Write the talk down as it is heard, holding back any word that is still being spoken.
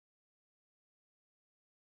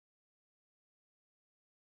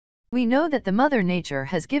We know that the Mother Nature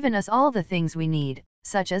has given us all the things we need,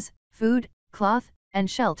 such as food, cloth, and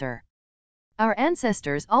shelter. Our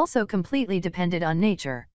ancestors also completely depended on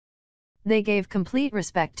nature. They gave complete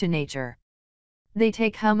respect to nature. They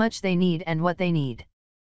take how much they need and what they need.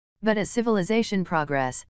 But as civilization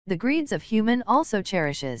progress, the greeds of human also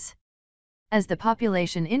cherishes. As the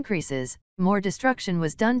population increases, more destruction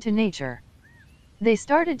was done to nature. They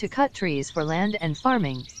started to cut trees for land and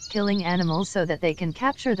farming, killing animals so that they can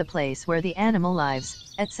capture the place where the animal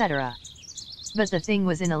lives, etc. But the thing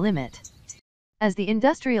was in a limit. As the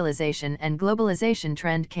industrialization and globalization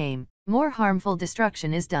trend came, more harmful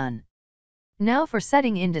destruction is done. Now for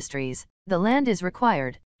setting industries, the land is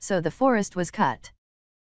required, so the forest was cut.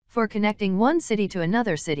 For connecting one city to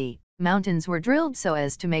another city, mountains were drilled so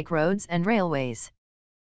as to make roads and railways.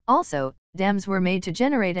 Also, dams were made to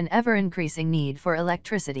generate an ever-increasing need for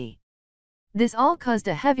electricity. This all caused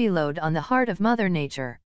a heavy load on the heart of Mother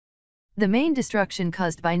Nature. The main destruction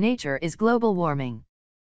caused by nature is global warming.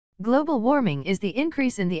 Global warming is the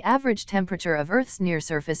increase in the average temperature of Earth's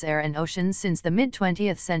near-surface air and oceans since the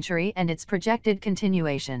mid-20th century and its projected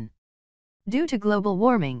continuation. Due to global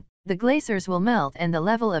warming, the glaciers will melt and the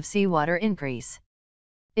level of seawater increase.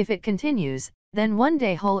 If it continues, then one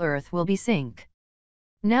day whole Earth will be sink.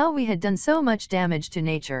 Now we had done so much damage to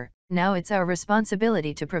nature, now it's our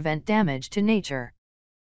responsibility to prevent damage to nature.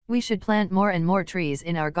 We should plant more and more trees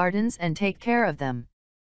in our gardens and take care of them.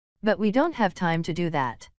 But we don't have time to do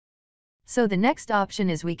that. So the next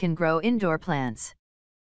option is we can grow indoor plants.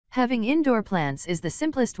 Having indoor plants is the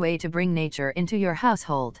simplest way to bring nature into your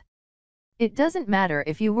household. It doesn't matter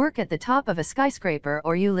if you work at the top of a skyscraper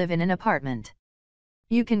or you live in an apartment.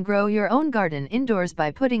 You can grow your own garden indoors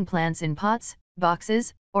by putting plants in pots,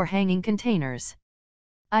 boxes, or hanging containers.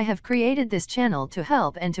 I have created this channel to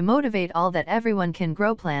help and to motivate all that everyone can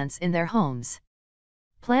grow plants in their homes.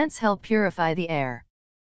 Plants help purify the air.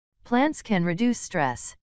 Plants can reduce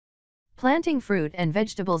stress. Planting fruit and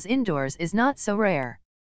vegetables indoors is not so rare.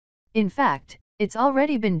 In fact, it's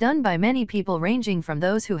already been done by many people ranging from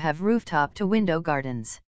those who have rooftop to window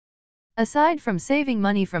gardens. Aside from saving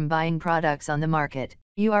money from buying products on the market,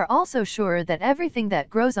 you are also sure that everything that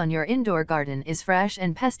grows on your indoor garden is fresh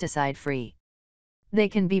and pesticide-free. They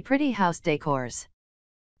can be pretty house decors.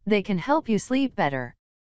 They can help you sleep better.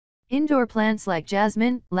 Indoor plants like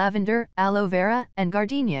jasmine, lavender, aloe vera, and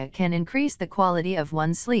gardenia can increase the quality of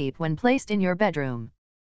one's sleep when placed in your bedroom.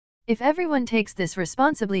 If everyone takes this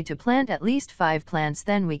responsibly to plant at least 5 plants,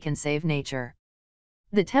 then we can save nature.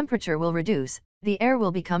 The temperature will reduce, the air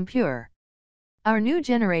will become pure. Our new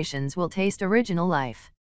generations will taste original life.